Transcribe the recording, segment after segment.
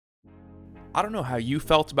I don't know how you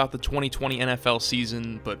felt about the 2020 NFL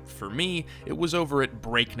season, but for me, it was over at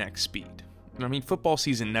breakneck speed. I mean, football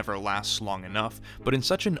season never lasts long enough, but in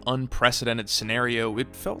such an unprecedented scenario,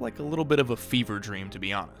 it felt like a little bit of a fever dream, to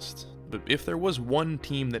be honest. But if there was one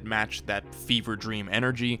team that matched that fever dream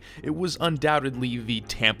energy, it was undoubtedly the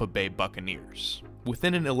Tampa Bay Buccaneers.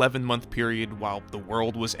 Within an 11-month period while the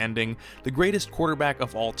world was ending, the greatest quarterback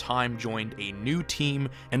of all time joined a new team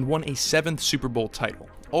and won a 7th Super Bowl title,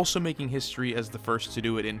 also making history as the first to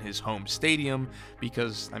do it in his home stadium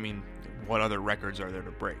because, I mean, what other records are there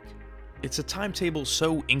to break? It's a timetable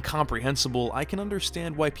so incomprehensible, I can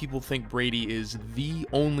understand why people think Brady is the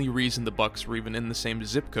only reason the Bucs were even in the same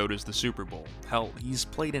zip code as the Super Bowl. Hell, he's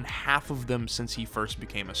played in half of them since he first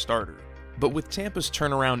became a starter. But with Tampa's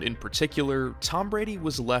turnaround in particular, Tom Brady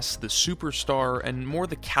was less the superstar and more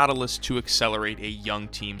the catalyst to accelerate a young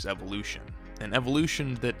team's evolution. An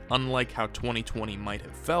evolution that, unlike how 2020 might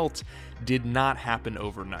have felt, did not happen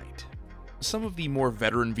overnight. Some of the more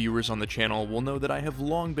veteran viewers on the channel will know that I have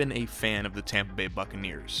long been a fan of the Tampa Bay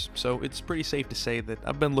Buccaneers, so it's pretty safe to say that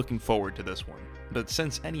I've been looking forward to this one. But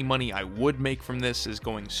since any money I would make from this is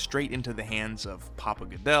going straight into the hands of Papa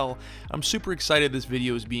Goodell, I'm super excited this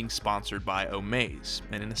video is being sponsored by Omaze,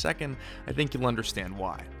 and in a second, I think you'll understand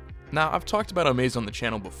why. Now, I've talked about Omaze on the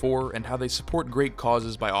channel before and how they support great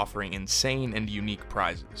causes by offering insane and unique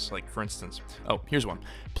prizes. Like, for instance, oh, here's one.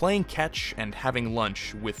 Playing catch and having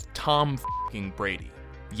lunch with Tom Brady.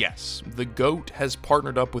 Yes, the GOAT has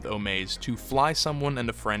partnered up with Omaze to fly someone and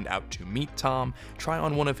a friend out to meet Tom, try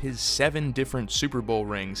on one of his 7 different Super Bowl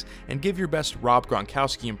rings, and give your best Rob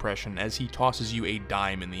Gronkowski impression as he tosses you a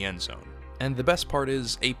dime in the end zone. And the best part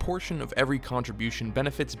is, a portion of every contribution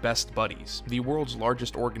benefits Best Buddies, the world's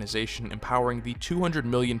largest organization empowering the 200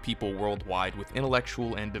 million people worldwide with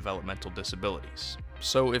intellectual and developmental disabilities.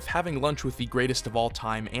 So if having lunch with the greatest of all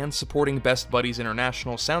time and supporting Best Buddies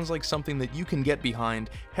International sounds like something that you can get behind,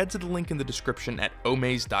 head to the link in the description at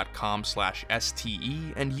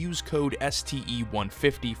omaze.com/STE and use code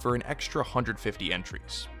STE150 for an extra 150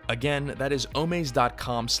 entries. Again, that is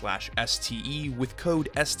omaze.com/STE with code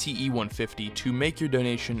STE150 to make your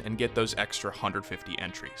donation and get those extra 150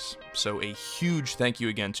 entries. So a huge thank you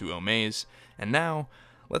again to Omaze, and now,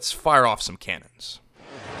 let's fire off some cannons.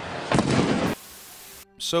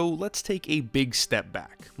 So let's take a big step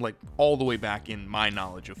back, like all the way back in my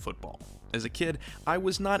knowledge of football. As a kid, I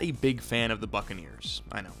was not a big fan of the Buccaneers.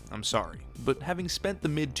 I know, I'm sorry. But having spent the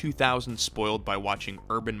mid-2000s spoiled by watching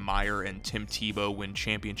Urban Meyer and Tim Tebow win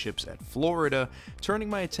championships at Florida, turning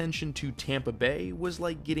my attention to Tampa Bay was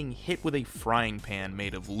like getting hit with a frying pan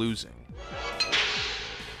made of losing.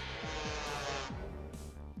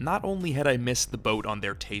 Not only had I missed the boat on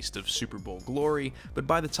their taste of Super Bowl glory, but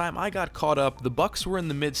by the time I got caught up, the Bucs were in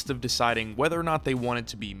the midst of deciding whether or not they wanted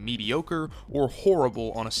to be mediocre or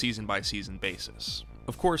horrible on a season-by-season basis.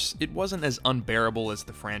 Of course, it wasn't as unbearable as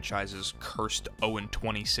the franchise's cursed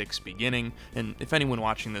 0-26 beginning, and if anyone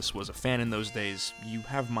watching this was a fan in those days, you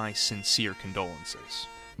have my sincere condolences.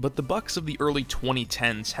 But the Bucs of the early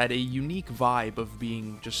 2010s had a unique vibe of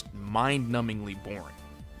being just mind-numbingly boring,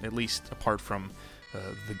 at least apart from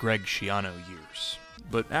the Greg Schiano years.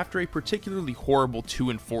 But after a particularly horrible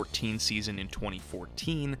 2-14 season in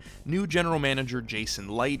 2014, new general manager Jason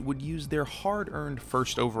Licht would use their hard-earned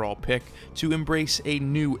first overall pick to embrace a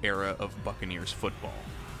new era of Buccaneers football.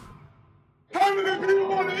 How many people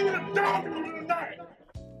want to eat a dog tonight?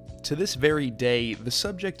 To this very day, the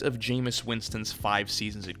subject of Jameis Winston's 5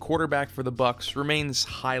 seasons at quarterback for the Bucs remains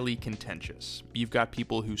highly contentious. You've got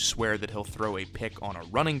people who swear that he'll throw a pick on a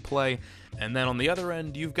running play, and then on the other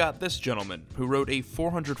end, you've got this gentleman who wrote a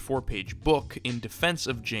 404-page book in defense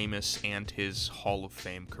of Jameis and his Hall of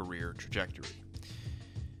Fame career trajectory.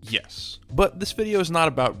 Yes, but this video is not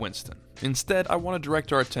about Winston. Instead, I want to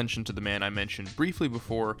direct our attention to the man I mentioned briefly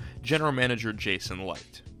before, General Manager Jason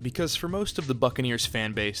Licht. Because for most of the Buccaneers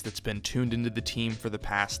fanbase that's been tuned into the team for the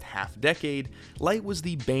past half-decade, Licht was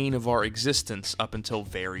the bane of our existence up until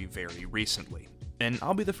very, very recently. And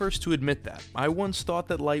I'll be the first to admit that. I once thought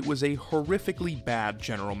that Licht was a horrifically bad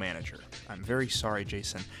general manager. I'm very sorry,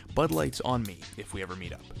 Jason. Bud Light's on me if we ever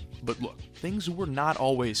meet up. But look, things were not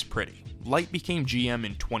always pretty. Licht became GM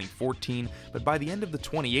in 2014, but by the end of the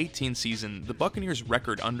 2018 season, the Buccaneers'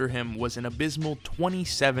 record under him was an abysmal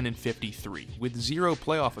 27-53, with 0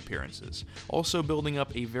 playoff appearances, also building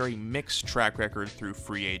up a very mixed track record through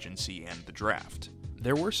free agency and the draft.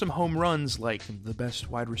 There were some home runs, like the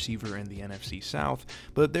best wide receiver in the NFC South,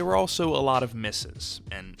 but there were also a lot of misses,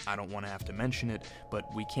 and I don't want to have to mention it, but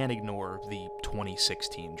we can't ignore the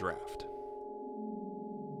 2016 draft.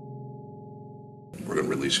 We're gonna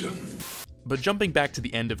release you. But jumping back to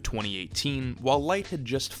the end of 2018, while Light had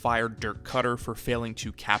just fired Dirk Cutter for failing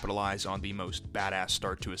to capitalize on the most badass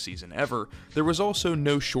start to a season ever, there was also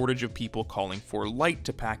no shortage of people calling for Light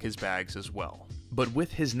to pack his bags as well. But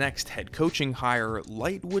with his next head coaching hire,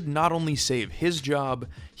 Light would not only save his job,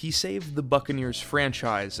 he saved the Buccaneers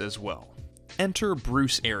franchise as well. Enter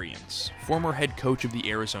Bruce Arians, former head coach of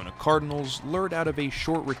the Arizona Cardinals, lured out of a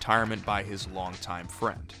short retirement by his longtime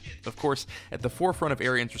friend. Of course, at the forefront of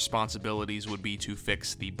Arians' responsibilities would be to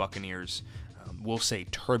fix the Buccaneers' we'll say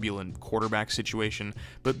turbulent quarterback situation,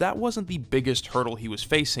 but that wasn't the biggest hurdle he was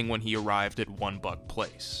facing when he arrived at One Buc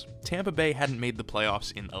Place. Tampa Bay hadn't made the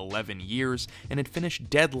playoffs in 11 years and had finished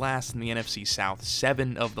dead last in the NFC South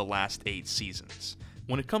 7 of the last 8 seasons.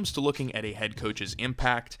 When it comes to looking at a head coach's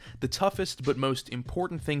impact, the toughest but most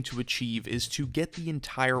important thing to achieve is to get the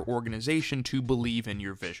entire organization to believe in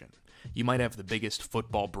your vision. You might have the biggest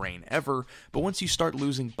football brain ever, but once you start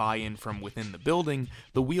losing buy-in from within the building,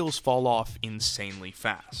 the wheels fall off insanely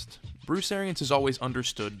fast. Bruce Arians has always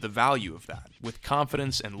understood the value of that, with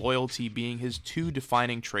confidence and loyalty being his 2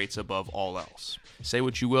 defining traits above all else. Say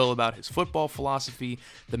what you will about his football philosophy,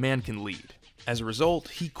 the man can lead. As a result,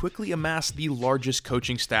 he quickly amassed the largest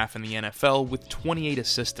coaching staff in the NFL with 28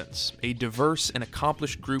 assistants, a diverse and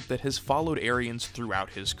accomplished group that has followed Arians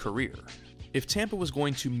throughout his career. If Tampa was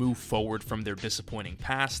going to move forward from their disappointing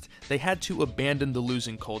past, they had to abandon the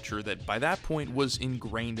losing culture that by that point was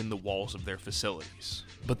ingrained in the walls of their facilities.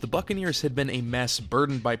 But the Buccaneers had been a mess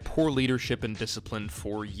burdened by poor leadership and discipline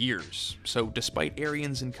for years, so despite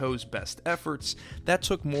Arians and co.'s best efforts, that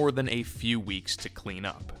took more than a few weeks to clean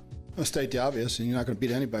up. I'll state the obvious, and you're not going to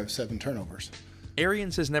beat anybody with 7 turnovers.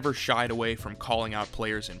 Arians has never shied away from calling out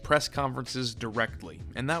players in press conferences directly,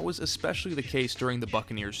 and that was especially the case during the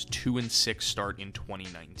Buccaneers' 2-6 start in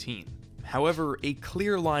 2019. However, a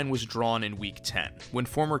clear line was drawn in Week 10, when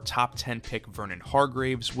former top 10 pick Vernon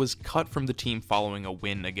Hargreaves was cut from the team following a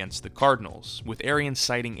win against the Cardinals, with Arians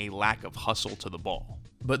citing a lack of hustle to the ball.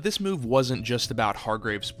 But this move wasn't just about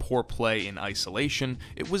Hargreaves' poor play in isolation,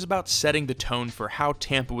 it was about setting the tone for how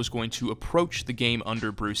Tampa was going to approach the game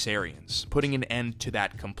under Bruce Arians, putting an end to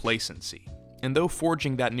that complacency. And though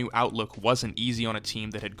forging that new outlook wasn't easy on a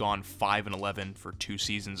team that had gone 5-11 for 2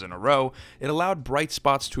 seasons in a row, it allowed bright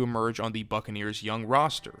spots to emerge on the Buccaneers' young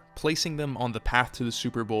roster, placing them on the path to the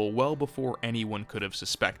Super Bowl well before anyone could have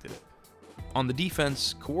suspected it. On the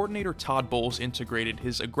defense, coordinator Todd Bowles integrated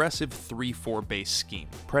his aggressive 3-4 base scheme,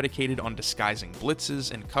 predicated on disguising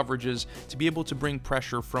blitzes and coverages to be able to bring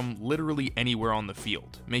pressure from literally anywhere on the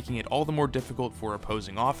field, making it all the more difficult for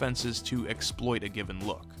opposing offenses to exploit a given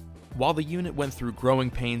look. While the unit went through growing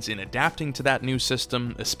pains in adapting to that new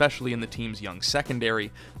system, especially in the team's young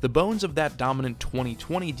secondary, the bones of that dominant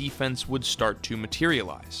 2020 defense would start to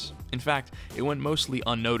materialize. In fact, it went mostly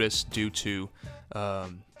unnoticed due to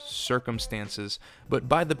circumstances, but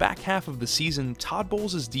by the back half of the season, Todd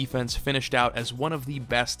Bowles' defense finished out as one of the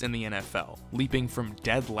best in the NFL, leaping from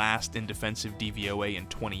dead last in defensive DVOA in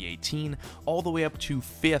 2018 all the way up to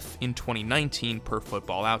 5th in 2019 per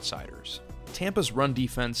Football Outsiders. Tampa's run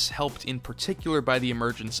defense, helped in particular by the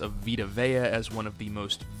emergence of Vita Vea as one of the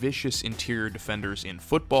most vicious interior defenders in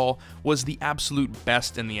football, was the absolute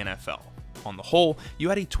best in the NFL. On the whole, you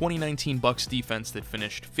had a 2019 Bucs defense that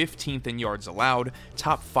finished 15th in yards allowed,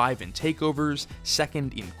 top 5 in takeovers,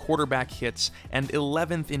 2nd in quarterback hits, and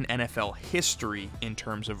 11th in NFL history in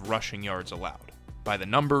terms of rushing yards allowed. By the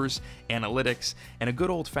numbers, analytics, and a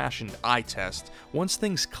good old-fashioned eye test, once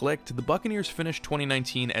things clicked, the Buccaneers finished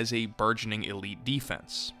 2019 as a burgeoning elite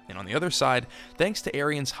defense. And on the other side, thanks to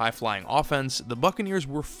Arians' high-flying offense, the Buccaneers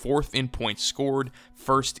were 4th in points scored,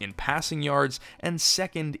 1st in passing yards, and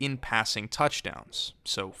 2nd in passing touchdowns.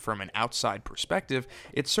 So from an outside perspective,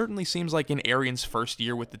 it certainly seems like in Arians' first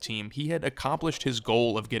year with the team, he had accomplished his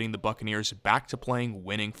goal of getting the Buccaneers back to playing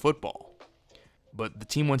winning football. But the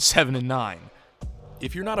team went 7-9.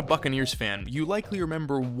 If you're not a Buccaneers fan, you likely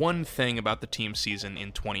remember one thing about the team season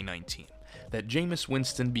in 2019, that Jameis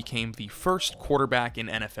Winston became the first quarterback in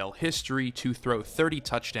NFL history to throw 30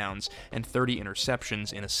 touchdowns and 30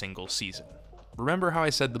 interceptions in a single season. Remember how I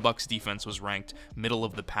said the Bucs defense was ranked middle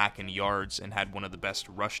of the pack in yards and had one of the best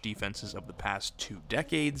rush defenses of the past 2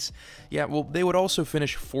 decades? Yeah, well, they would also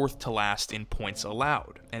finish 4th to last in points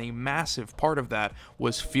allowed, and a massive part of that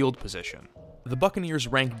was field position. The Buccaneers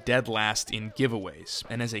ranked dead last in giveaways,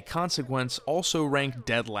 and as a consequence, also ranked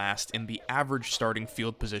dead last in the average starting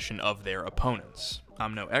field position of their opponents.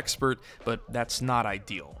 I'm no expert, but that's not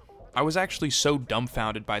ideal. I was actually so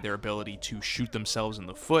dumbfounded by their ability to shoot themselves in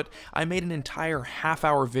the foot, I made an entire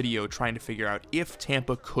half-hour video trying to figure out if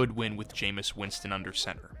Tampa could win with Jameis Winston under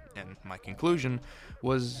center. And my conclusion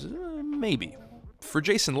was maybe. For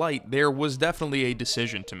Jason Licht, there was definitely a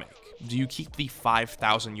decision to make. Do you keep the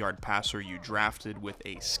 5,000-yard passer you drafted with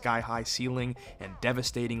a sky-high ceiling and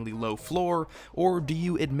devastatingly low floor, or do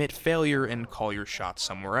you admit failure and call your shot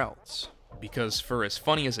somewhere else? Because for as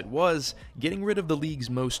funny as it was, getting rid of the league's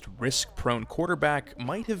most risk-prone quarterback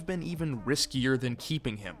might have been even riskier than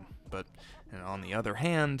keeping him. But on the other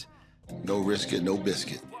hand, no risk it, no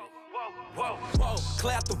biscuit. Whoa,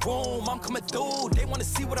 clear out the room, I'm coming through, they wanna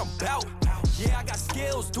see what I'm about. Yeah, I got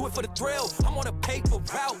skills, do it for the thrill, I'm on a paper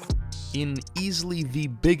route. In easily the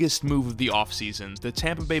biggest move of the offseason, the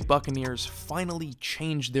Tampa Bay Buccaneers finally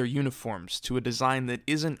changed their uniforms to a design that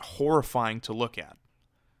isn't horrifying to look at.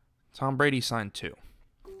 Tom Brady signed too.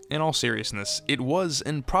 In all seriousness, it was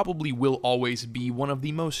and probably will always be one of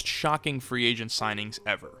the most shocking free agent signings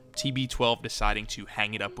ever. TB12 deciding to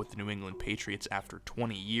hang it up with the New England Patriots after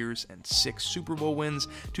 20 years and 6 Super Bowl wins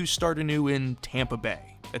to start anew in Tampa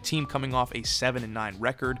Bay, a team coming off a 7-9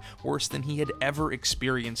 record, worse than he had ever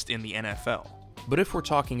experienced in the NFL. But if we're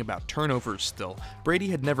talking about turnovers still, Brady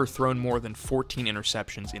had never thrown more than 14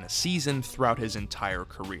 interceptions in a season throughout his entire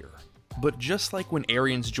career. But just like when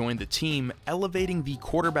Arians joined the team, elevating the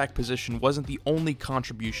quarterback position wasn't the only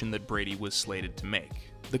contribution that Brady was slated to make.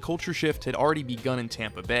 The culture shift had already begun in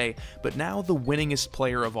Tampa Bay, but now the winningest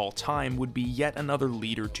player of all time would be yet another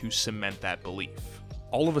leader to cement that belief.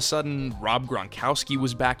 All of a sudden, Rob Gronkowski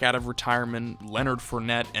was back out of retirement, Leonard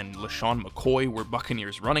Fournette and LaShawn McCoy were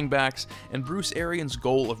Buccaneers running backs, and Bruce Arians'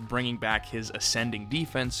 goal of bringing back his ascending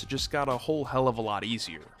defense just got a whole hell of a lot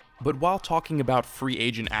easier. But while talking about free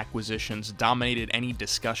agent acquisitions dominated any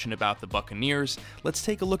discussion about the Buccaneers, let's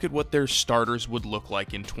take a look at what their starters would look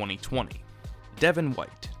like in 2020. Devin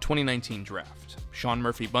White, 2019 draft. Sean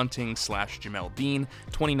Murphy-Bunting / Jamel Dean,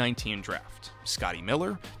 2019 draft. Scotty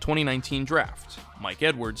Miller, 2019 draft. Mike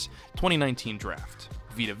Edwards, 2019 draft.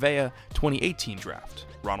 Vita Vea, 2018 draft.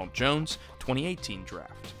 Ronald Jones, 2018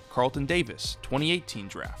 draft. Carlton Davis, 2018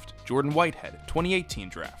 draft. Jordan Whitehead, 2018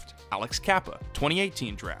 draft. Alex Kappa,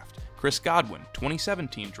 2018 draft. Chris Godwin,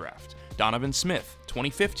 2017 draft. Donovan Smith,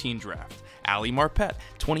 2015 draft. Ali Marpet,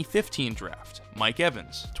 2015 draft. Mike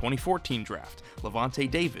Evans, 2014 draft. Levante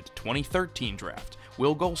David, 2013 draft.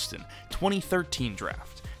 Will Golston, 2013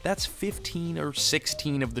 draft. That's 15 or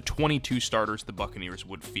 16 of the 22 starters the Buccaneers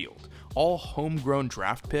would field, all homegrown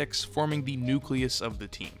draft picks forming the nucleus of the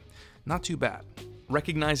team. Not too bad.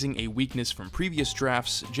 Recognizing a weakness from previous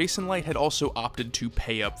drafts, Jason Licht had also opted to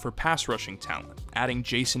pay up for pass rushing talent, adding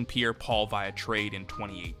Jason Pierre-Paul via trade in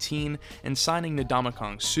 2018 and signing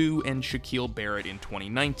Ndamukong Suh and Shaquille Barrett in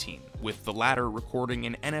 2019, with the latter recording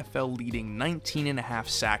an NFL-leading 19.5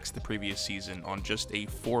 sacks the previous season on just a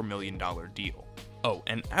 $4 million deal. Oh,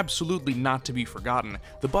 and absolutely not to be forgotten,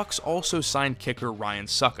 the Bucs also signed kicker Ryan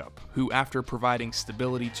Suckup, who after providing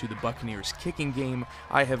stability to the Buccaneers' kicking game,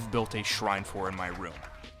 I have built a shrine for in my room.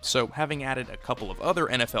 So, having added a couple of other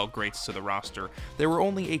NFL greats to the roster, there were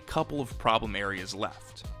only a couple of problem areas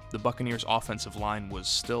left. The Buccaneers' offensive line was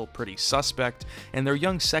still pretty suspect, and their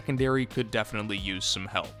young secondary could definitely use some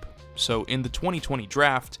help. So in the 2020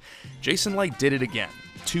 draft, Jason Licht did it again.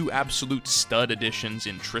 2 absolute stud additions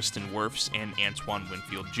in Tristan Wirfs and Antoine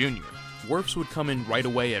Winfield Jr. Wirfs would come in right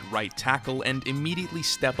away at right tackle and immediately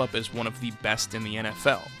step up as one of the best in the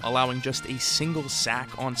NFL, allowing just a single sack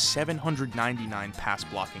on 799 pass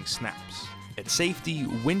blocking snaps. At safety,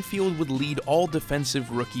 Winfield would lead all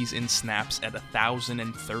defensive rookies in snaps at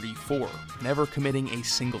 1,034, never committing a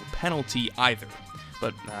single penalty either.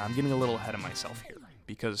 But I'm getting a little ahead of myself here,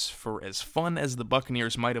 because for as fun as the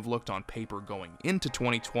Buccaneers might have looked on paper going into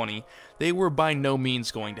 2020, they were by no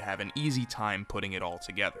means going to have an easy time putting it all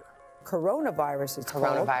together. Coronavirus is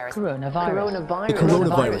called.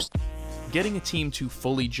 Coronavirus. Getting a team to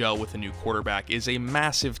fully gel with a new quarterback is a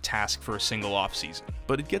massive task for a single offseason,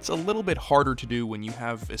 but it gets a little bit harder to do when you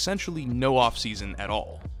have essentially no offseason at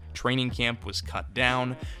all. Training camp was cut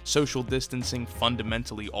down, social distancing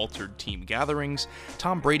fundamentally altered team gatherings,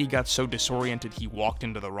 Tom Brady got so disoriented he walked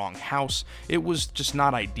into the wrong house. It was just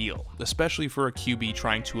not ideal, especially for a QB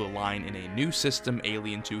trying to align in a new system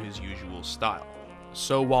alien to his usual style.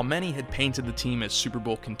 So while many had painted the team as Super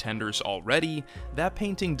Bowl contenders already, that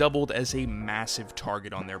painting doubled as a massive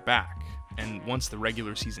target on their back. And once the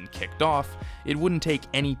regular season kicked off, it wouldn't take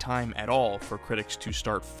any time at all for critics to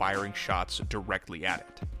start firing shots directly at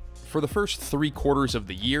it. For the first 3 quarters of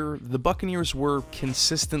the year, the Buccaneers were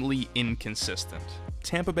consistently inconsistent.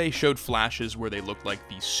 Tampa Bay showed flashes where they looked like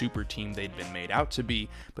the super team they'd been made out to be,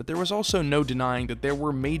 but there was also no denying that there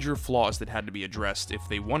were major flaws that had to be addressed if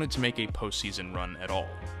they wanted to make a postseason run at all.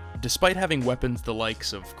 Despite having weapons the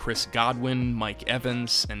likes of Chris Godwin, Mike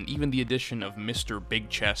Evans, and even the addition of Mr. Big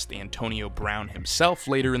Chest Antonio Brown himself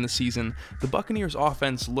later in the season, the Buccaneers'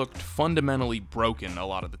 offense looked fundamentally broken a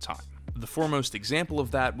lot of the time. The foremost example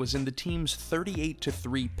of that was in the team's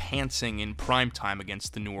 38-3 pantsing in primetime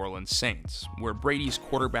against the New Orleans Saints, where Brady's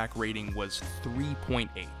quarterback rating was 3.8.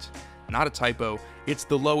 Not a typo, it's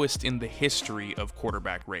the lowest in the history of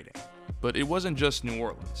quarterback rating. But it wasn't just New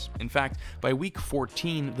Orleans. In fact, by week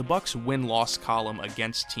 14, the Bucs' win-loss column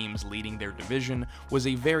against teams leading their division was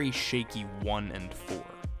a very shaky 1-4.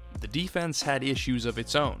 The defense had issues of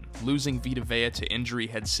its own. Losing Vita Vea to injury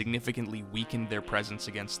had significantly weakened their presence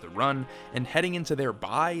against the run, and heading into their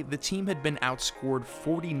bye, the team had been outscored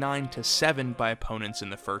 49-7 by opponents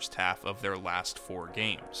in the first half of their last 4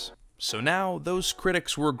 games. So now, those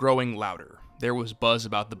critics were growing louder. There was buzz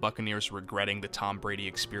about the Buccaneers regretting the Tom Brady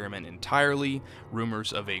experiment entirely,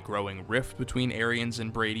 rumors of a growing rift between Arians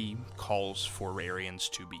and Brady, calls for Arians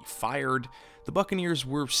to be fired. The Buccaneers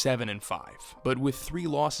were 7-5, but with 3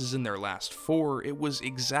 losses in their last 4, it was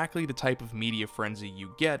exactly the type of media frenzy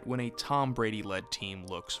you get when a Tom Brady-led team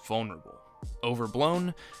looks vulnerable.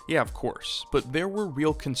 Overblown? Yeah, of course, but there were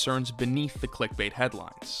real concerns beneath the clickbait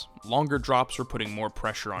headlines. Longer drops were putting more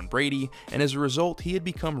pressure on Brady, and as a result, he had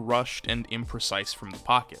become rushed and imprecise from the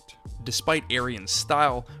pocket. Despite Arians'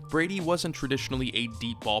 style, Brady wasn't traditionally a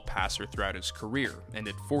deep ball passer throughout his career, and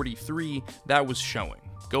at 43, that was showing.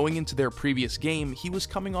 Going into their previous game, he was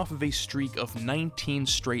coming off of a streak of 19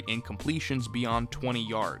 straight incompletions beyond 20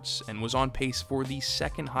 yards, and was on pace for the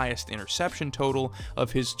second highest interception total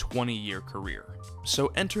of his 20-year career.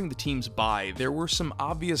 So entering the team's bye, there were some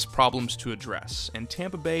obvious problems to address, and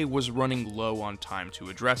Tampa Bay was running low on time to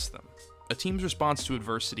address them. A team's response to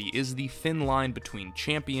adversity is the thin line between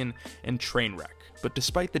champion and train wreck. But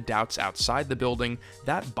despite the doubts outside the building,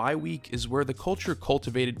 that bye week is where the culture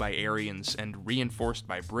cultivated by Arians and reinforced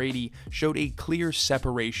by Brady showed a clear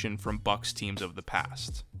separation from Bucs teams of the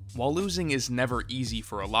past. While losing is never easy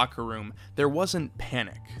for a locker room, there wasn't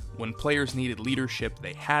panic. When players needed leadership,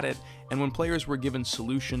 they had it, and when players were given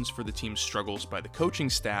solutions for the team's struggles by the coaching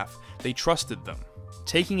staff, they trusted them.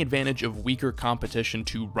 Taking advantage of weaker competition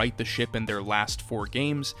to right the ship in their last 4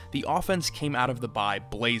 games, the offense came out of the bye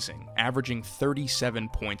blazing, averaging 37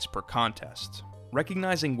 points per contest.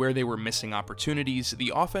 Recognizing where they were missing opportunities,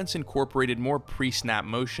 the offense incorporated more pre-snap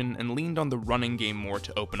motion and leaned on the running game more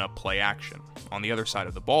to open up play action. On the other side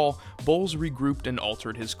of the ball, Bowles regrouped and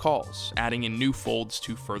altered his calls, adding in new folds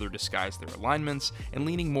to further disguise their alignments and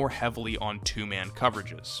leaning more heavily on 2-man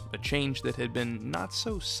coverages, a change that had been not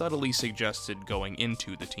so subtly suggested going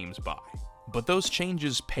into the team's bye. But those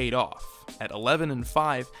changes paid off. At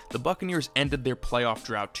 11-5, the Buccaneers ended their playoff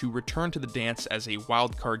drought to return to the dance as a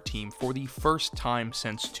wildcard team for the first time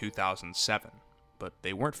since 2007. But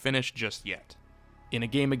they weren't finished just yet. In a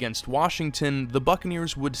game against Washington, the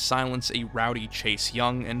Buccaneers would silence a rowdy Chase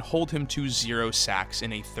Young and hold him to 0 sacks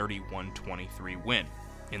in a 31-23 win.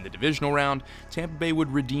 In the divisional round, Tampa Bay would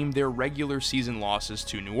redeem their regular season losses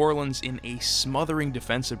to New Orleans in a smothering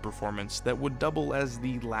defensive performance that would double as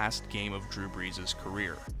the last game of Drew Brees'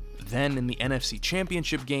 career. Then, in the NFC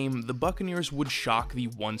Championship game, the Buccaneers would shock the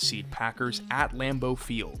 1-seed Packers at Lambeau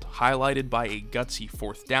Field, highlighted by a gutsy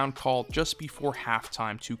 4th down call just before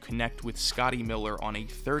halftime to connect with Scotty Miller on a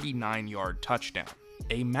 39-yard touchdown.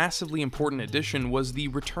 A massively important addition was the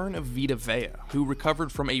return of Vita Vea, who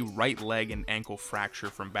recovered from a right leg and ankle fracture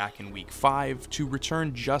from back in Week 5 to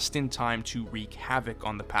return just in time to wreak havoc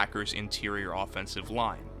on the Packers' interior offensive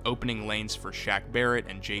line, opening lanes for Shaq Barrett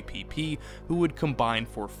and JPP, who would combine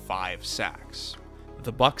for 5 sacks.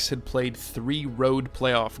 The Bucs had played 3 road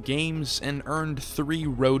playoff games and earned 3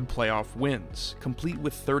 road playoff wins, complete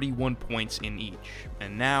with 31 points in each,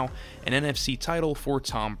 and now an NFC title for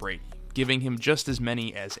Tom Brady, giving him just as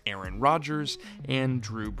many as Aaron Rodgers and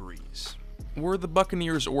Drew Brees. Were the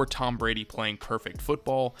Buccaneers or Tom Brady playing perfect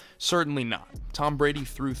football? Certainly not. Tom Brady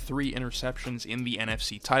threw 3 interceptions in the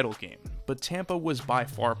NFC title game, but Tampa was by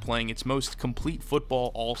far playing its most complete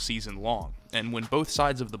football all season long, and when both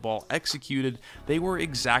sides of the ball executed, they were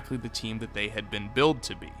exactly the team that they had been billed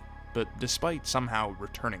to be. But despite somehow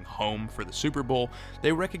returning home for the Super Bowl,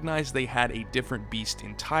 they recognized they had a different beast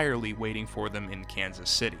entirely waiting for them in Kansas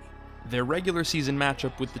City. Their regular season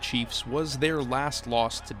matchup with the Chiefs was their last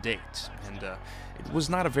loss to date, and it was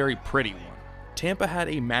not a very pretty one. Tampa had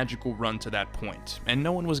a magical run to that point, and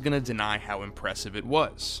no one was going to deny how impressive it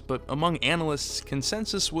was, but among analysts,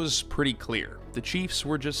 consensus was pretty clear. The Chiefs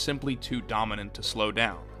were just simply too dominant to slow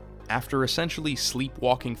down. After essentially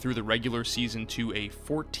sleepwalking through the regular season to a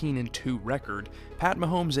 14-2 record, Pat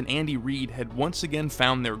Mahomes and Andy Reid had once again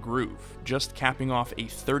found their groove, just capping off a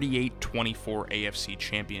 38-24 AFC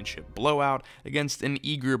Championship blowout against an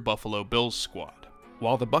eager Buffalo Bills squad.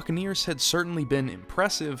 While the Buccaneers had certainly been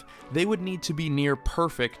impressive, they would need to be near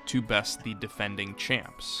perfect to best the defending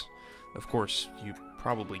champs. Of course, you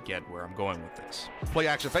probably get where I'm going with this. Play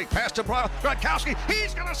action fake pass to Gronkowski.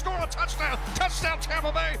 He's going to score a touchdown. Touchdown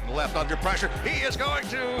Tampa Bay. Left under pressure. He is going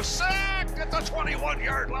to sack at the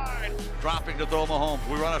 21-yard line. Dropping to throw Mahomes.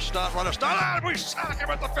 We run a stunt, and we sack him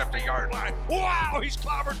at the 50-yard line. Wow, he's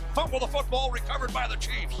clobbered. Fumble the football, recovered by the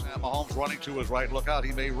Chiefs. And Mahomes running to his right. Look out,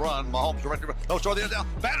 he may run. Mahomes directed. No, throw the end down.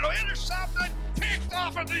 Battle intercepted. Picked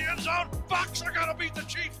off in the end zone. Bucs are going to beat the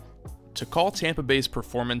Chiefs. To call Tampa Bay's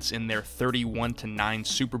performance in their 31-9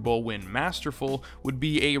 Super Bowl win masterful would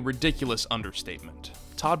be a ridiculous understatement.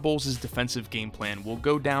 Todd Bowles' defensive game plan will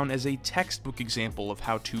go down as a textbook example of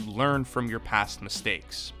how to learn from your past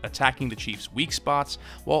mistakes, attacking the Chiefs' weak spots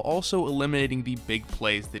while also eliminating the big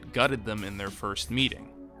plays that gutted them in their first meeting.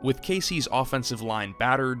 With KC's offensive line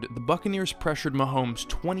battered, the Buccaneers pressured Mahomes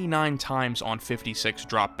 29 times on 56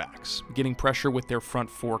 dropbacks, getting pressure with their front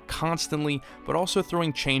four constantly, but also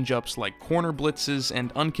throwing change-ups like corner blitzes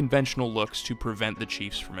and unconventional looks to prevent the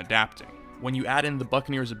Chiefs from adapting. When you add in the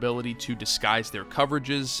Buccaneers' ability to disguise their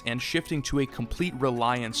coverages and shifting to a complete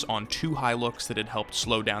reliance on two high looks that had helped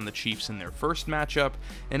slow down the Chiefs in their first matchup,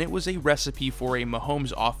 and it was a recipe for a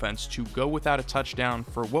Mahomes offense to go without a touchdown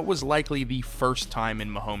for what was likely the first time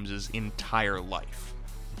in Mahomes' entire life.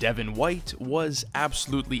 Devin White was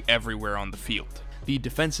absolutely everywhere on the field. The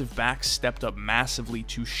defensive backs stepped up massively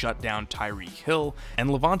to shut down Tyreek Hill,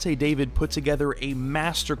 and Levante David put together a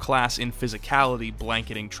masterclass in physicality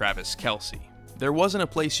blanketing Travis Kelce. There wasn't a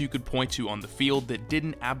place you could point to on the field that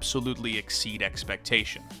didn't absolutely exceed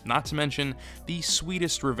expectation, not to mention the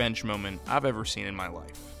sweetest revenge moment I've ever seen in my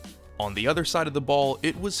life. On the other side of the ball,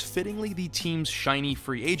 it was fittingly the team's shiny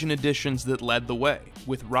free agent additions that led the way,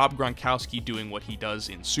 with Rob Gronkowski doing what he does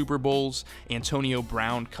in Super Bowls, Antonio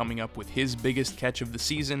Brown coming up with his biggest catch of the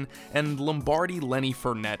season, and Lombardi Lenny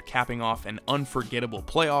Fournette capping off an unforgettable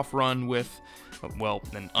playoff run with, well,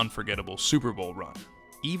 an unforgettable Super Bowl run.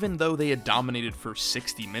 Even though they had dominated for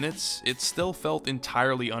 60 minutes, it still felt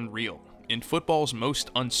entirely unreal. In football's most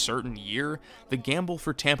uncertain year, the gamble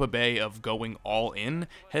for Tampa Bay of going all in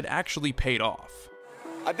had actually paid off.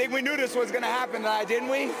 I think we knew this was going to happen tonight, didn't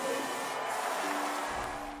we?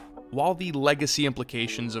 While the legacy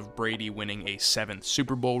implications of Brady winning a 7th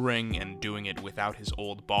Super Bowl ring and doing it without his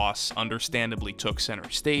old boss understandably took center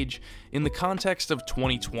stage, in the context of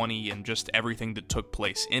 2020 and just everything that took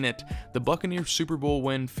place in it, the Buccaneers Super Bowl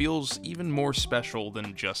win feels even more special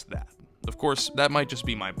than just that. Of course, that might just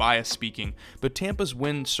be my bias speaking, but Tampa's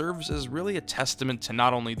win serves as really a testament to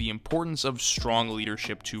not only the importance of strong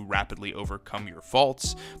leadership to rapidly overcome your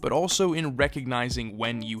faults, but also in recognizing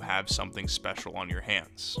when you have something special on your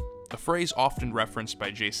hands. A phrase often referenced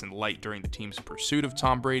by Jason Light during the team's pursuit of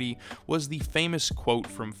Tom Brady was the famous quote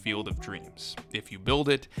from Field of Dreams, "If you build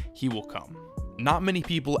it, he will come." Not many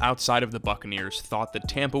people outside of the Buccaneers thought that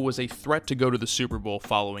Tampa was a threat to go to the Super Bowl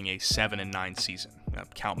following a 7-9 season.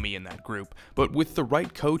 Count me in that group. But with the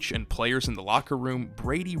right coach and players in the locker room,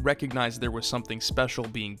 Brady recognized there was something special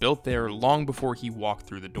being built there long before he walked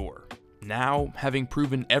through the door. Now, having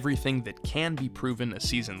proven everything that can be proven a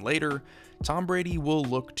season later, Tom Brady will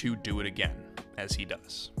look to do it again, as he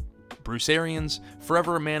does. Bruce Arians,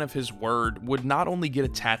 forever a man of his word, would not only get a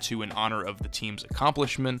tattoo in honor of the team's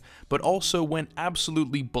accomplishment, but also went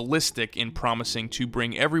absolutely ballistic in promising to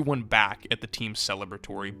bring everyone back at the team's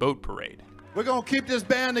celebratory boat parade. We're going to keep this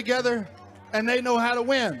band together, and they know how to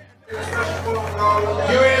win. Your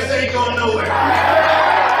ass ain't going nowhere.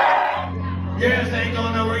 Your ass ain't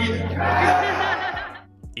going nowhere either.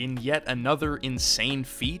 In yet another insane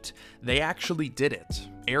feat, they actually did it.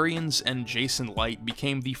 Arians and Jason Light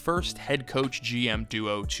became the first head coach GM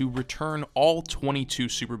duo to return all 22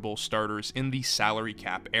 Super Bowl starters in the salary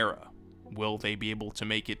cap era. Will they be able to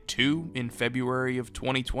make it 2 in February of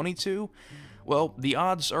 2022? Well, the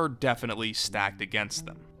odds are definitely stacked against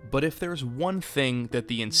them. But if there's one thing that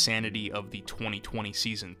the insanity of the 2020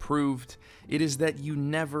 season proved, it is that you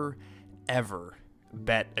never, ever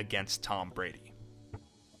bet against Tom Brady.